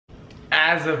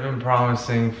as I've been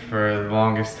promising for the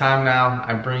longest time now,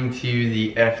 I bring to you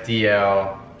the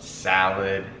FDL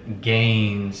salad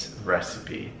Gainzz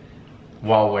recipe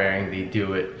while wearing the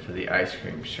Do It for the Ice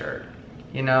Cream shirt.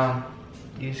 You know,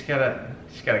 you just gotta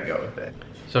go with it.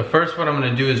 So first what I'm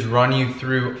gonna do is run you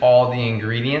through all the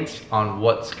ingredients on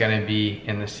what's gonna be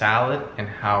in the salad and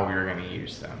how we're gonna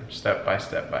use them, step by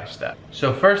step by step.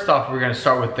 So first off, we're gonna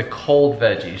start with the cold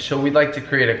veggies. So we'd like to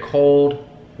create a cold,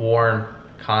 warm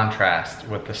contrast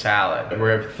with the salad. We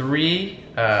have three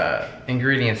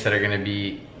ingredients that are gonna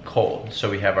be cold.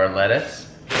 So we have our lettuce,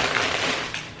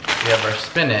 we have our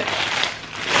spinach,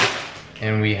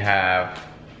 and we have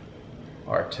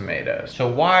our tomatoes. So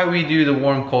why we do the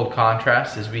warm cold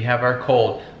contrast is we have our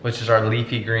cold, which is our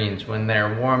leafy greens. When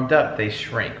they're warmed up, they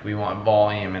shrink. We want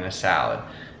volume in a salad.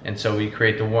 And so we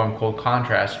create the warm cold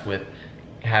contrast with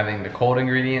having the cold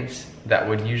ingredients that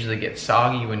would usually get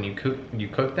soggy when you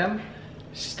cook them,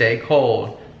 stay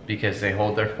cold because they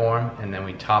hold their form, and then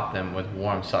we top them with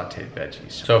warm sauteed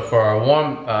veggies. So for our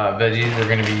warm veggies, we're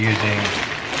gonna be using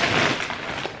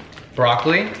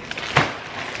broccoli,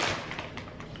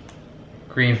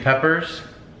 green peppers,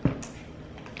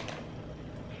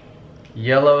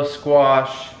 yellow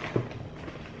squash,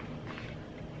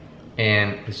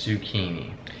 and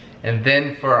zucchini. And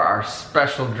then for our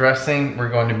special dressing, we're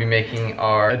going to be making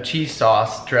our cheese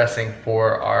sauce dressing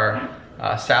for our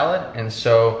salad. And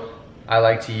so I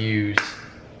like to use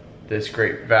this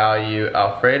Great Value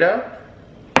Alfredo,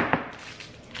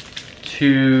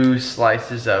 2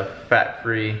 slices of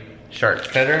fat-free sharp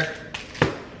cheddar,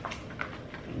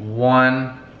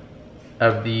 1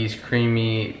 of these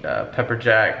creamy pepper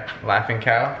jack Laughing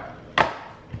Cow,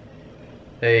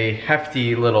 a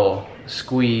hefty little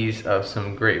squeeze of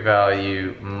some Great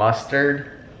Value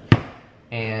mustard,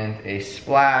 and a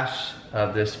splash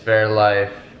of this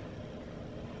Fairlife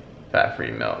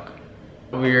fat-free milk.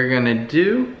 What we are gonna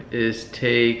do is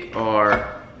take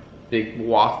our big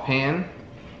wok pan,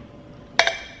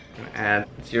 add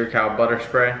 0 Cal butter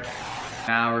spray.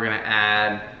 Now we're gonna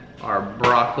add our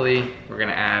broccoli, we're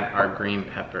gonna add our green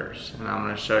peppers, and I'm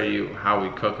gonna show you how we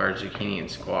cook our zucchini and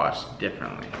squash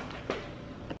differently.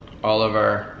 All of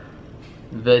our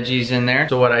veggies in there.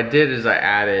 So what I did is I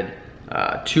added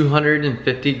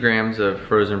 250 grams of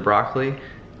frozen broccoli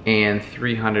and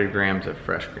 300 grams of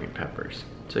fresh green peppers.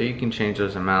 So you can change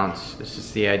those amounts. This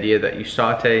is the idea that you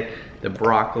saute the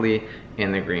broccoli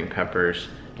and the green peppers,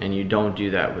 and you don't do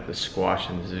that with the squash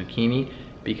and the zucchini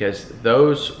because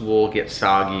those will get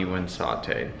soggy when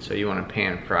sauteed. So you want to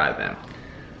pan fry them.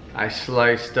 I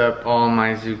sliced up all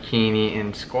my zucchini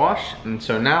and squash, and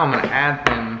so now I'm going to add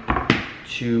them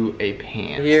to a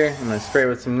pan. Here, I'm going to spray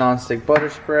with some nonstick butter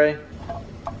spray.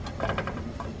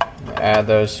 Add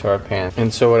those to our pan.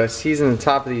 And so what I season the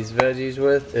top of these veggies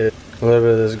with is a little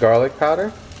bit of this garlic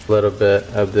powder, a little bit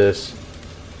of this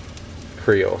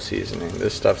Creole seasoning.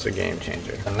 This stuff's a game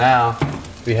changer. And now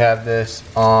we have this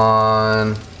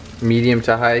on medium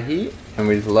to high heat, and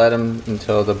we let them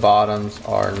until the bottoms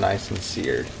are nice and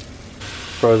seared.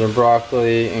 Frozen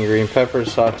broccoli and green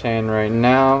peppers sauteing right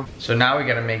now. So now we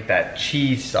gotta make that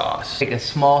cheese sauce. Take a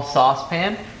small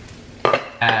saucepan,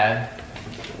 add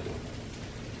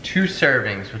 2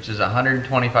 servings, which is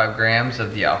 125 grams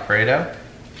of the Alfredo,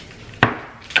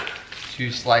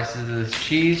 2 slices of this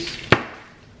cheese,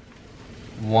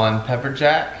 1 pepper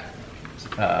jack,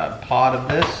 pod of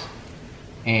this,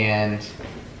 and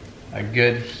a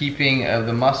good heaping of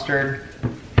the mustard,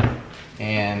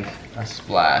 and a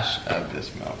splash of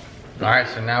this milk. All right,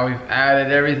 so now we've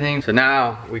added everything. So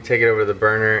now we take it over to the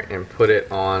burner and put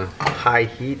it on high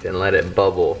heat and let it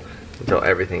bubble until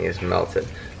everything is melted.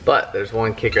 But there's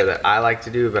one kicker that I like to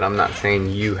do, but I'm not saying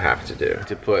you have to do,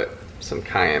 to put some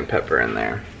cayenne pepper in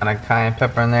there. And a cayenne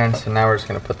pepper in there, and so now we're just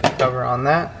gonna put the cover on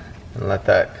that and let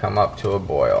that come up to a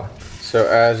boil. So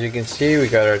as you can see, we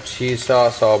got our cheese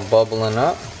sauce all bubbling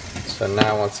up. So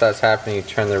now once that's happening, you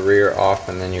turn the rear off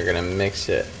and then you're gonna mix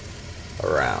it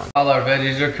around. While our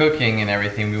veggies are cooking and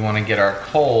everything, we wanna get our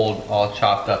cold all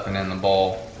chopped up and in the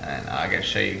bowl. And I gotta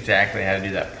show you exactly how to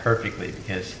do that perfectly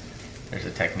because there's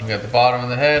a technique. We got the bottom of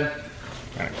the head.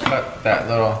 We're gonna cut that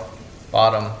little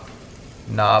bottom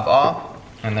knob off,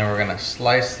 and then we're gonna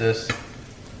slice this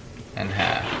in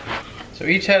half. So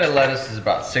each head of lettuce is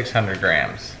about 600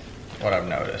 grams, what I've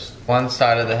noticed. One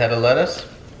side of the head of lettuce,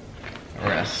 we're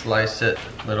gonna slice it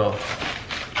little,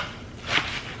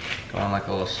 going like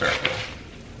a little circle.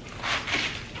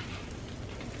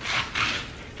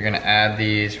 You're gonna add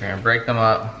these, we're gonna break them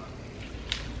up.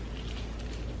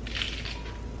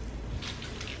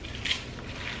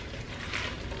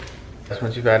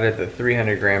 Once you've added the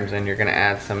 300 grams in, you're gonna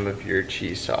add some of your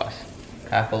cheese sauce.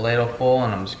 half a ladle full,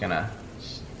 and I'm just gonna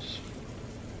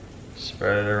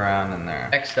spread it around in there.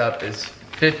 Next up is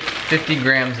 50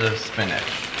 grams of spinach.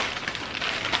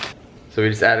 So we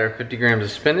just added our 50 grams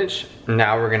of spinach.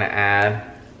 Now we're gonna add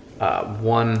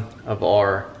one of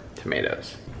our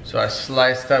tomatoes. So I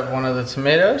sliced up one of the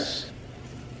tomatoes.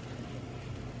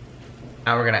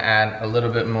 Now we're gonna add a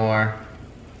little bit more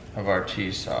of our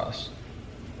cheese sauce.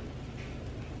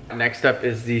 Next up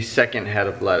is the second head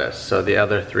of lettuce, so the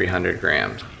other 300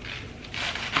 grams.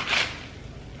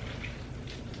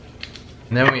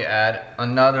 And then we add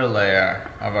another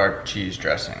layer of our cheese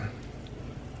dressing.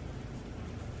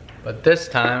 But this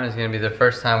time is gonna be the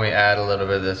first time we add a little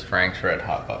bit of this Frank's Red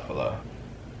Hot Buffalo.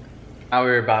 Now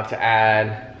we're about to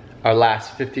add our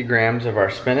last 50 grams of our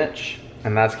spinach,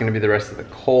 and that's gonna be the rest of the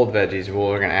cold veggies.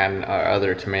 We're gonna add our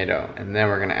other tomato, and then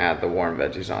we're gonna add the warm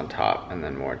veggies on top, and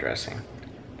then more dressing.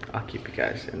 I'll keep you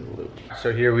guys in the loop.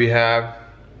 So here we have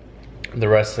the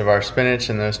rest of our spinach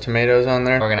and those tomatoes on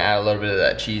there. We're gonna add a little bit of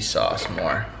that cheese sauce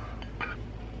more.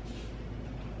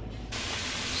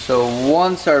 So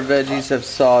once our veggies have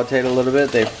sauteed a little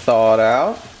bit, they've thawed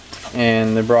out,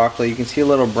 and the broccoli, you can see a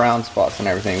little brown spots and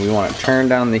everything. We want to turn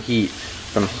down the heat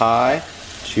from high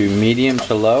to medium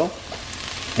to low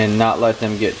and not let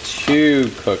them get too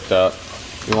cooked up.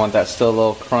 We want that still a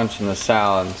little crunch in the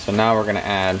salad. So now we're gonna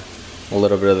add a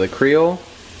little bit of the Creole,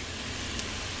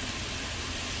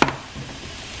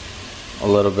 a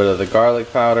little bit of the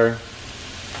garlic powder,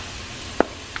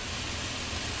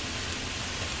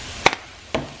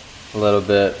 a little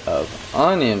bit of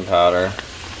onion powder,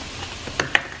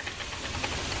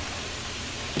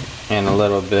 and a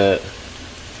little bit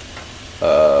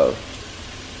of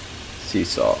sea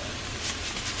salt.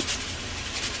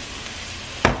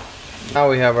 Now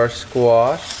we have our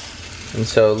squash. And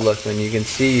so look, when you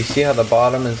see how the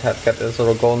bottom has got this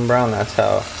little golden brown, that's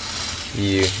how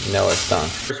you know it's done.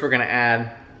 First we're gonna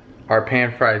add our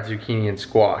pan-fried zucchini and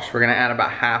squash. We're gonna add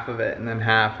about half of it and then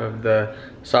half of the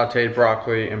sauteed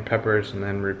broccoli and peppers, and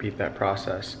then repeat that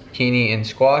process. Zucchini and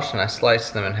squash, and I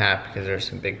sliced them in half because there's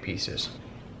some big pieces.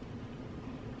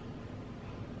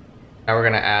 Now we're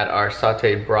gonna add our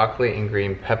sauteed broccoli and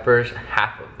green peppers,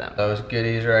 half of them. Those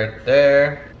goodies right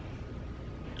there.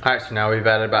 All right, so now we've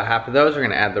added about half of those. We're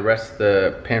gonna add the rest of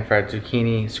the pan-fried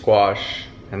zucchini, squash,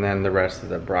 and then the rest of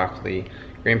the broccoli,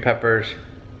 green peppers,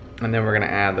 and then we're gonna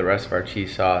add the rest of our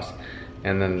cheese sauce,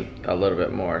 and then a little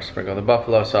bit more. Sprinkle the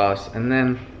buffalo sauce, and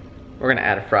then we're gonna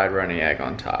add a fried runny egg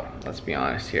on top. Let's be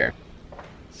honest here.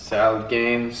 Salad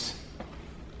Gainzz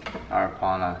are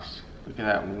upon us. Look at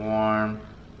that warm,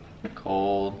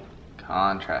 cold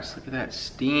contrast. Look at that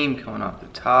steam coming off the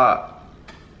top.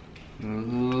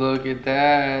 Look at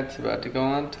that, it's about to go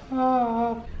on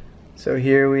top. So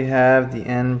here we have the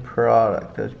end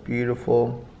product, those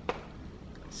beautiful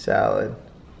salad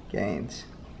Gainzz.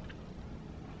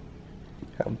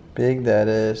 How big that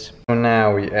is. So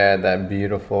now we add that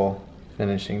beautiful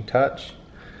finishing touch.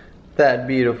 That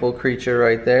beautiful creature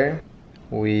right there.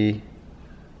 We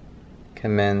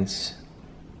commence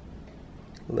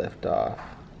liftoff.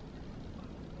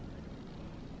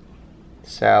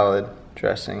 Salad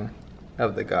dressing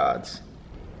of the gods.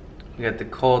 We got the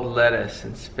cold lettuce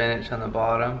and spinach on the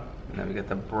bottom, and then we got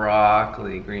the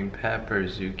broccoli, green pepper,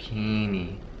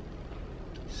 zucchini,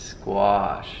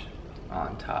 squash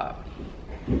on top.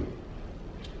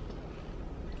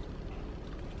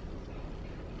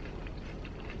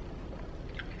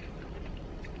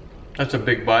 That's a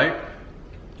big bite,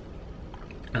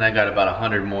 and I got about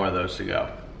 100 more of those to go.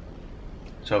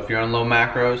 So if you're on low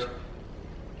macros,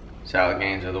 salad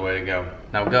Gainzz are the way to go.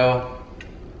 Now go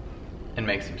and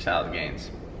make some salad Gainzz.